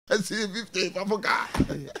see 50 Fafoka.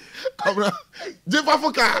 Come on. J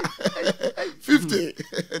Fafoka. 50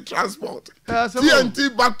 transport. TNT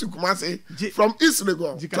back to Kumasi from East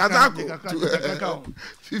Legon. To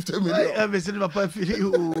 50 million. I'm a papa for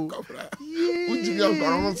you.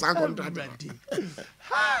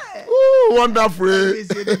 Wonderful.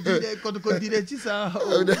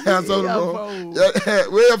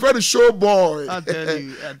 We are very show boy. I tell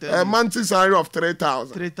you. Monthly salary of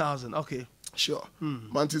 3,000. 3,000, okay. Sure.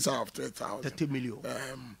 Monthly salary of 3,000. 30 million.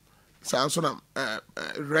 Samsung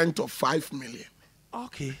rent of 5 million.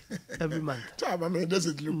 Okay, every month. I mean, this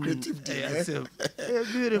is lucrative deal. Yes,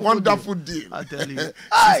 wonderful deal. I tell you.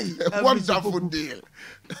 Wonderful deal.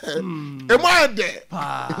 Am I there?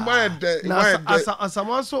 Am I there? As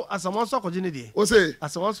someone so Genidi. O say,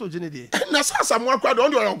 as someone so Genidi. Na someone crowd on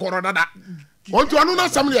your corona. Want to know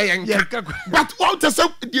something? But what to say?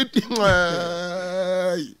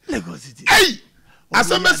 Lagos City. Hey, as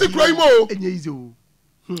a message, Crimo.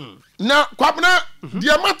 Now, Kwabna,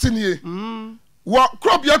 dear Martinier. Wa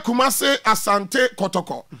krobia Kumase Asante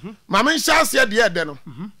Kotoko. Mama chance here the deno.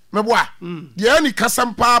 Meboa. The any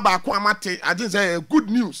kasampa ba kwa mate. I didn't say good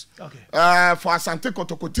news. Okay. For Asante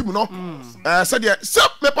Kotoko team no. Said yeah. So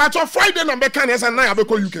me patcho Friday na mbeka na na ya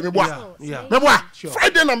beko UK meboa. Yeah. Meboa.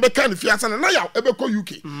 Friday na mbeka na fiasa na ya ebeko UK.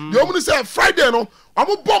 The omu say Friday no.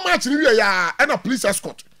 Omu bomb match ni we ya na police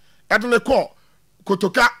escort. Edne call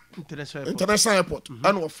Kotoka International Airport.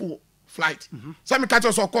 And full flight. Some catch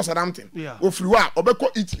us of course something. O friwa obeko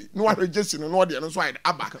Italy. No one register no one there no so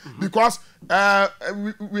back because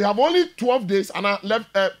we have only 12 days and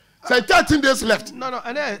left say 13 days left. No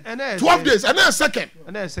 12 days and then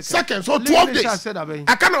second. So 12 days.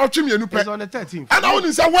 I cannot watch me It's on the 13th. And I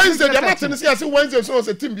only say Wednesday the Martin say Wednesday so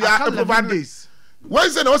a team be providing this.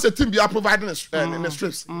 Wednesday no say team be providing in the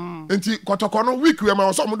strips. Enti Kotoko no week we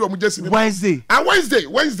ma so mo do mo just Wednesday. And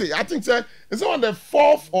Wednesday I think say it's on the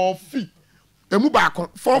 4th or 5th. Emu back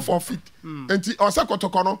 4th or 5th. Enti o say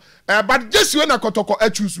Kotoko no but just we na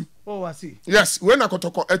Kotoko choose. Oh I see. Yes, we na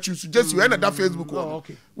Kotoko choose. Just we na that Facebook one. Oh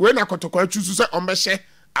okay. We na Kotoko choose say on be share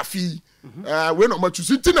afi. We no ma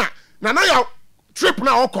choose tina. Na ya trip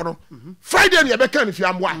na okono Friday na be kan if you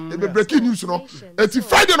amwa e be breaking news no eti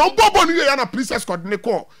Friday no bobo no ya na police escort ne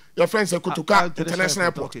call your friend say Kotoka International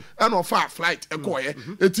Airport and of far flight e go ye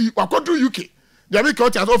eti wakodu UK they make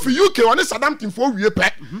out as of UK on Southampton for wie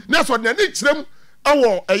pe na so na kirem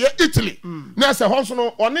awo eye Italy na say ho so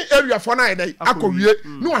no on area for na dey akowie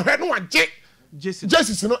no ahwe no agye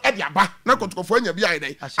Jesus no e dia ba na Kotoko anya bi ayi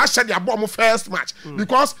dey ahye dia bo mo first match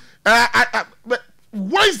because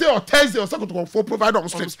Wednesday or Thursday or Saturday for provide on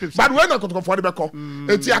strips. But when I go for the beko,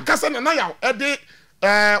 eti akasa na na ya e de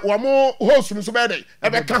wo mo host no so be dey e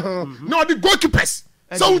be ka ho. No the goalkeepers.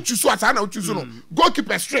 So uchu so ata na uchu so no.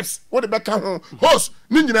 Goalkeeper strips what the beka ho. Host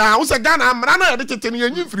ni nyina wo se Ghana amra na ya de tete ne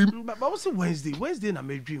yin firim. But what Wednesday na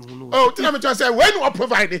me dream no. Oh, tina me say when you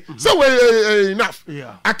provide it. So we enough.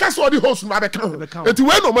 Yeah. Akasa the host no be ka ho. Eti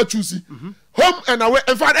when no ma choose. Home and away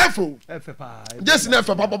in fact F just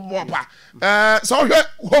never papa so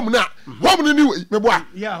home na home ni me boa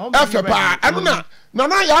F pa anu na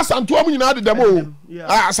ya Asante am nyina de dem o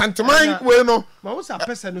Asante man we no ma wo sa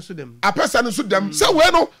person no so dem say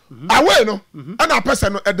we no away no and a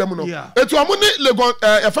person no edem no etu am ni Legon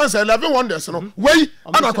fans 11 wonders no we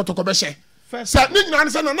ana Kotoko be she say ni nyina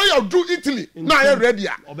say na ya do Italy na ya ready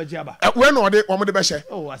a we no de o mo de be she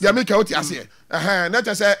ya make out ase na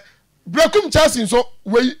just say Brekum Chelsea so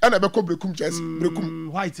we and abeko Brekum Chelsea Brekum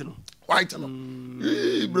white no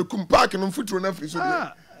Brekum park no futuro na free so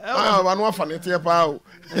wanu afa ne tie pa o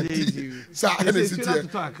sa na city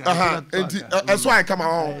so I come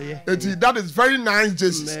on that is very nice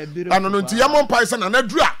Jesus and no nti yamon paisa na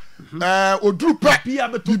nadura oduru pe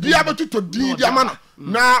bibia beto to di amana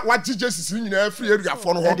na wati Jesus nyina free area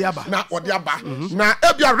for no ho na ode aba na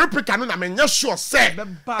ebia replica no na menye sure say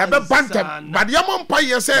ebe bantem but yamon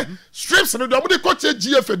paye say strips no do mo de coach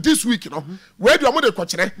GF this week no we do mo de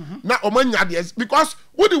kochire na o manya de because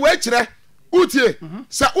wo de we kire utie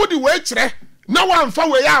say wo de we kire na wan fa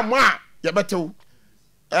we ya mo a ye betew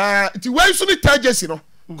ti we so ni targets no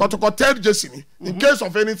Kotoko third Jesse in case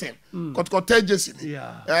of anything Kotoko third Jesse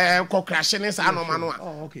ko crash ni sa no ma no a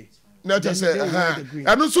oh okay na just say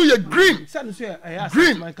and also you green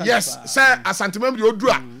yes say Asante Membi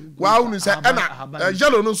odura wow ni say na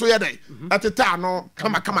yellow no so ye dey ateta no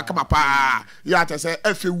kama pa ya te say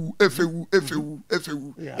efewu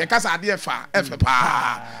ye kasa ade efa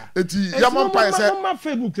pa eti yamon pa say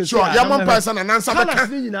sure yamon pa say na nansa beka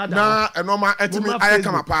na enoma etimi aye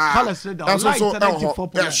kama pa that's also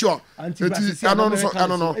yeah sure eti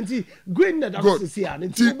no green that see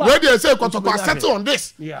enti we dey say Kotoko settle on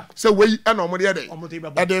this say we na omo dey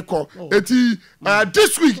dey call eti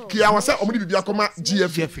this week I was say omo dey bibia koma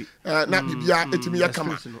GF na bibia etimi ya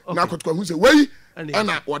kama na Kotoko hu say we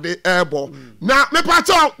na wo dey airball na me pa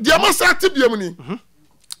tell dey mo start biam ni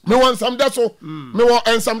me want some that so me want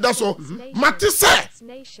and some that so mate say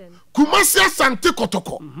Kumasi Asante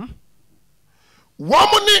Kotoko wo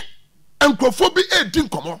mo ni enkrofo bi edi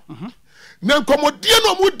nkomo na nkomo die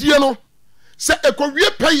no mo die no se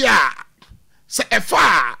ekowie peya se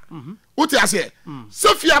efa uti ase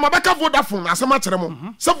se fia mabaka Vodafone asema kire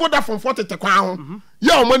mo se Vodafone 40 tekwan ho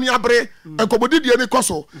ya o mani abre enkobodi die ni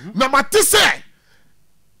koso na mate se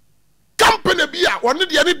company bia woni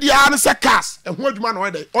die ni dia ne se cars eho adwuma na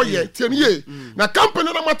we oye tieni ye na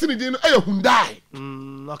company na mate ni die no Hyundai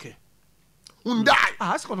okay Hyundai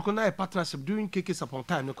has Kotoko na a partnership doing KK upon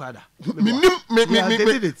time no kwada me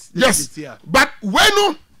yes but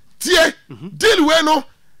when tie deal we no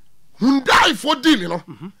Hyundai for deal no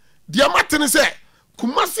dia matene say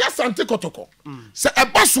Kumasi Asante Kotoko say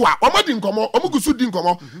eboso a omadi nkomo omugusu di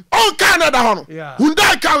nkomo on Canada ho no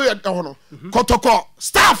Hyundai ka we ho no Kotoko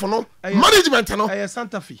staff no management no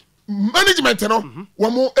Santa Fe management no wo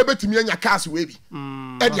mo ebetimi anya cars we bi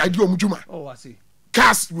e dia di omudwuma oh I see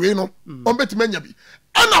cars we no on betimi anya bi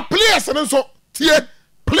ana players no so tie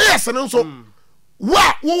players no so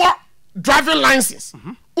wo driving license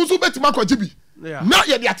usu betimi akwaje bi na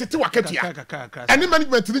ye de atete wakatua any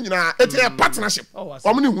management ni nyina it's a partnership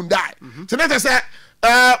omni Hyundai so that say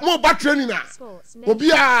mo ba training na obi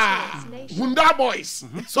a Hyundai boys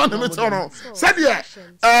so na me tell no said here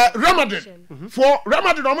for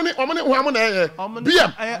Ramadan omni hu am na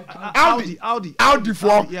BM Audi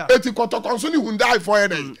for eti Kotoko so ni Hyundai for e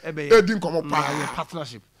dey edi nkomo pa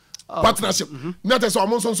partnership not as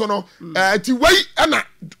almost so no ti wey na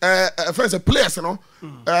first players no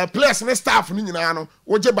players and staff ni nyina no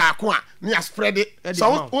wo je ba ko a na spread it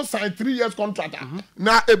so we sign 3 years contract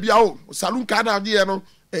na ebia o saloon card out there no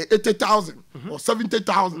 80,000 or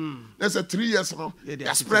 70,000 that's a 3 years no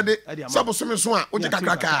ya spread it so so me so a wo je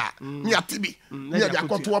kakraka ni atibi ni ya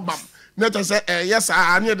kwato bam na to say yes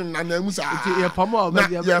a ni de na mu sa ye pamo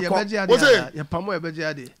e beje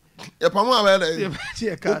ade e pamo abele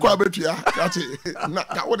ko abetua kache na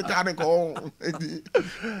ka wo de ka ne ko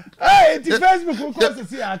hey ti Facebook ko se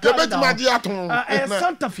si aka bet ma di aton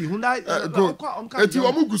Santa Fe Hyundai eti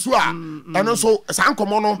o mu gusu a eno so san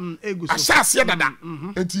komo no asase dada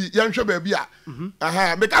enti ye nhwe ba bia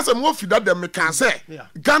aha me ka se mo fi dada me kan se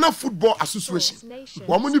Ghana Football Association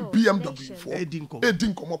wo mu ni BMW for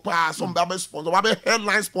edin komo pa some ba sponsor ba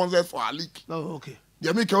headline sponsors for our league oh okay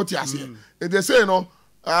ye me ka oti ase e dey say no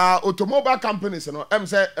automobile companies no em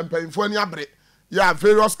say empayinfo ani abre ya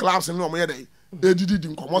various clubs no mo ye dey edidi di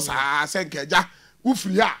nkomo sa se nkeja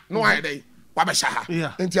ufiri ha no aye dey wa be sha ha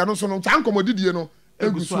enti ano so no tan komodidie no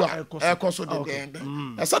egusu a ekoso de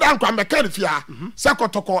e say dan kwa me kan fia se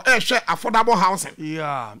Kotoko e hwe affordable housing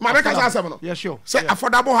ma be ka sa asem no yeah sure say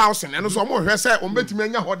affordable housing eno so mo hwe say o betimi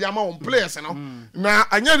anya hode ama on place no na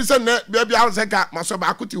anya ni say na bia house ka maso ba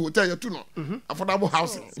akuti hotel yetu no affordable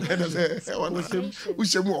housing we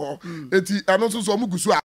shemu ho eti eno so mo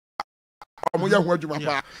gusu a mo ye ho adwuma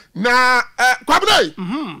pa na kwabnai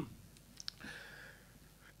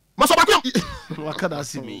maso ba ko wakada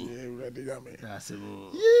asimi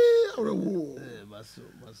asimi orewo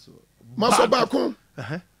maso ba ko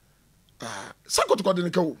sa Kotoko de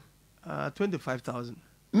nka wo 25,000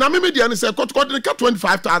 na me media ni say Kotoko de nka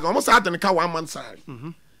 25,000 almost sa de nka 1 month salary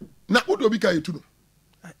na wo do bi ka yetu no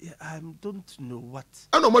I don't know what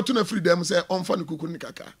ana mo tu na free dem say on fa ne kuku ni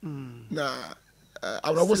kaka na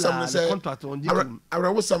awrawo sam ne say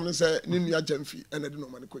awrawo sam ne say ni nua jamfi ena de no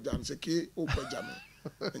man ko jam say ke o ko jam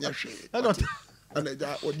nya hwe ana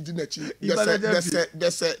ja odidi na chi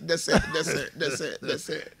dese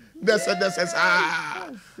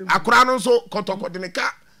akura no so Kotoko de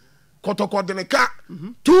nka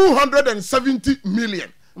 270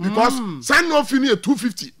 million because sign no fini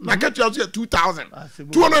 250 na get you 2,000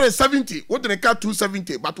 270 what de nka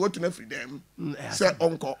 270 but what na free them say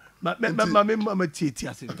onko ma titi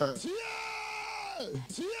ase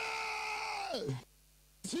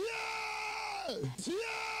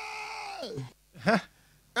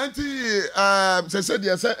Enti say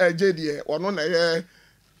dear say JD or no na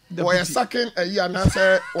we second a year na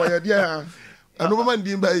say we there and no man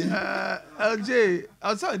din by LJ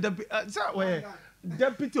outside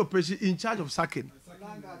deputy operation in charge of sacking.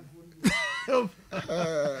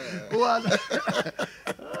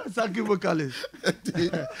 Sacking vocalist.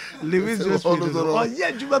 Lewis oh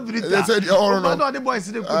yeah, Juba Brita. They said the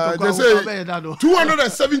boys they say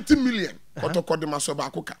 270 million. Kotoko de masoba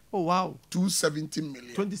koka. Oh wow. 270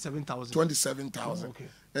 million. 27,000. 27,000. Okay.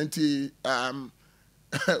 Enti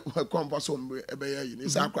kwampa so mbe ebeya yi ni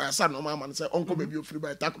sa kwa sa no mama say onko baby ofri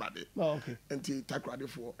by takrade. Oh okay. Enti takrade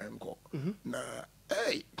for enko. Na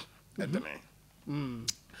hey. Edene.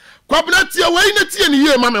 Kwabna tie we na tie ni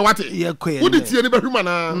ye mama wate. Ye koye. Wodi tie ni behuma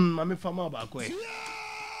na. Mama fama ba koye.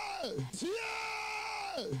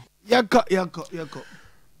 Yako.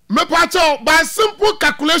 Me pacho by simple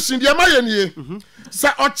calculation the maye say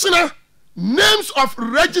ochina names of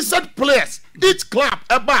registered players each club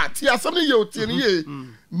about here something you tie ni ye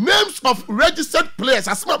names of registered players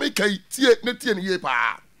asma me kai tie na tie ni ye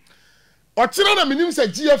pa ochina na minim say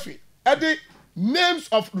GFA e the names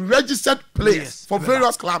of registered players for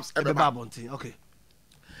various clubs okay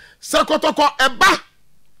Sakotoko eba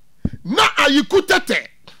na ayikutete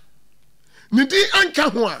nidi anka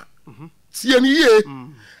ho a tie ni ye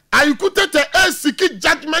ayikutete a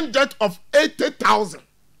judgment debt of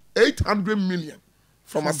 80,800 million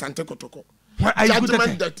from Asante Kotoko.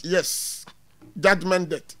 Judgment debt, yes. Judgment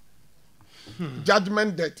debt.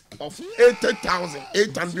 Judgment debt of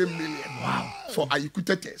 80,800 million. Wow. For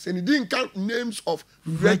ayikutete. And he didn't count names of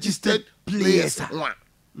registered players.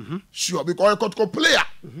 Sure, because Kotoko player,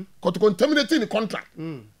 Kotoko terminating the contract.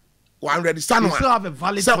 One register no. You still have a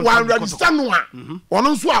valid contract. One register no. One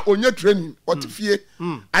nso a onye training otifie.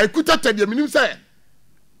 I could tell the minimum say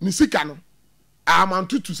nisika no amount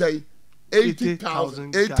to say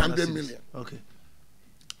 80,800 million. Okay.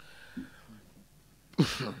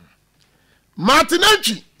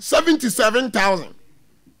 Martinelli 77,000.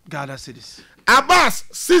 Ghana cedis. Abbas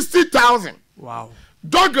 60,000. Wow.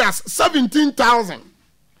 Douglas 17,000.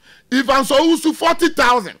 Ivan Sousu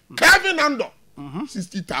 40,000. Kevin Ando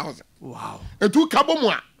 60,000. Wow. And two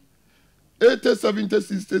Kabomwa 80, 70,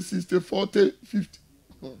 60, 60, 40, 50.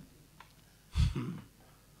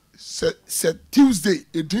 Said Tuesday,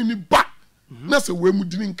 it didn't back. That's a way we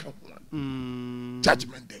didn't come.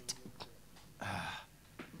 Judgment debt.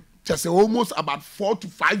 Just almost about 4 to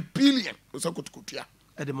 5 billion.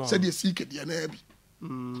 Said you seek it,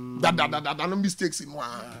 that no mistakes in one.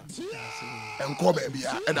 And call baby,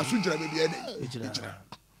 and a switcher baby.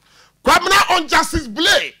 Kwamina on Justice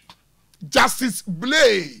Blay. Justice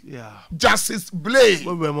Blay. Yeah. Justice Blay.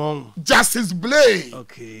 Justice Blay.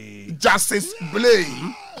 Okay. Justice Blay.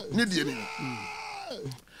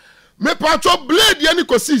 Me patro Blay di ani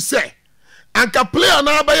kosi say. Anka player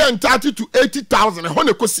na ba ya 30 to 80,000 ho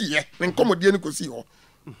ne kosi ye. Nkomo di ani kosi ho.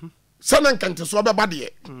 Sanan kante so be ba de.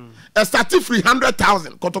 E start free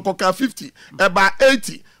 100,000, Kotoko 50, eba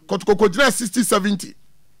 80, Kotoko jina 60 70.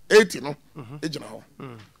 80 no. E jina ho.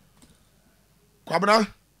 Kwabra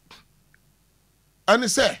ani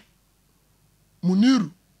say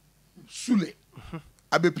Muniru Sule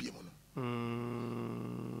abepie mu no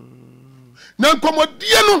na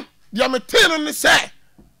nkomodie no dia metene ne say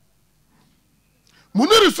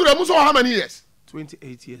Muniru Sule muso how many years?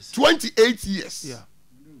 28 years. 28 years. Yeah.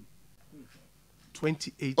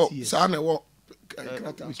 28 years. Sa na wo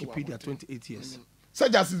Wikipedia 28 years. Say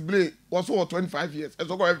Justice Blay was for 25 years.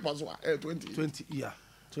 Eso go every pass 20 yeah.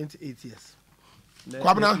 28 years.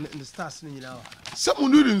 Kwabna the stars ni nyina. Say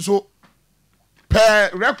Muniru nso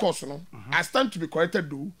per records no I stand to be corrected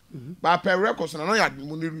though. But per records no ya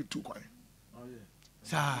Muniru too kwan. Oh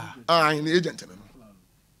yeah. In the agent no.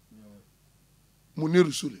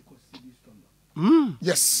 Muniru Sule.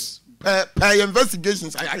 Yes. Per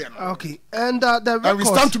investigations I okay. And the records, and we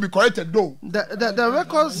stand to be corrected though. The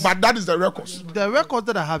records, but that is the records. The records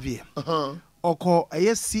that I have here. Oko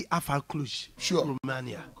ASC Afar Cluj, sure.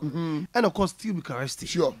 Romania. And of course Steel Bucharest,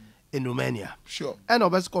 sure. In Romania. Sure. And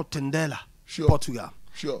of course Tendela, sure. Portugal.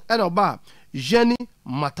 Sure. And about Jenny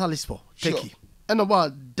Matalispo, Turkey. Sure. And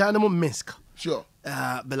about Dynamo Minsk, sure.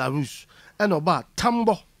 Belarus. And about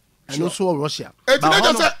Tambo, and sure. Also Russia.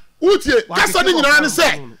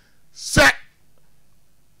 Say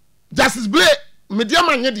Justice Blay, media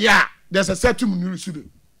man here, there's a certain Muniru Sule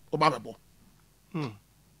Obababo.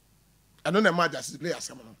 I don't know Justice Blay as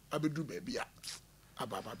someone. I be do baby.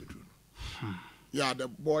 Yeah, the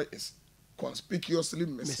boy is conspicuously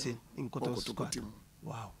missing in Kotoko.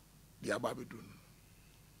 Wow. The Ababi do.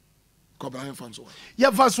 Cobra Fanso.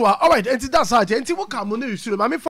 Yeah, Fanso. All right, and that's how. And what come Muniru Sule?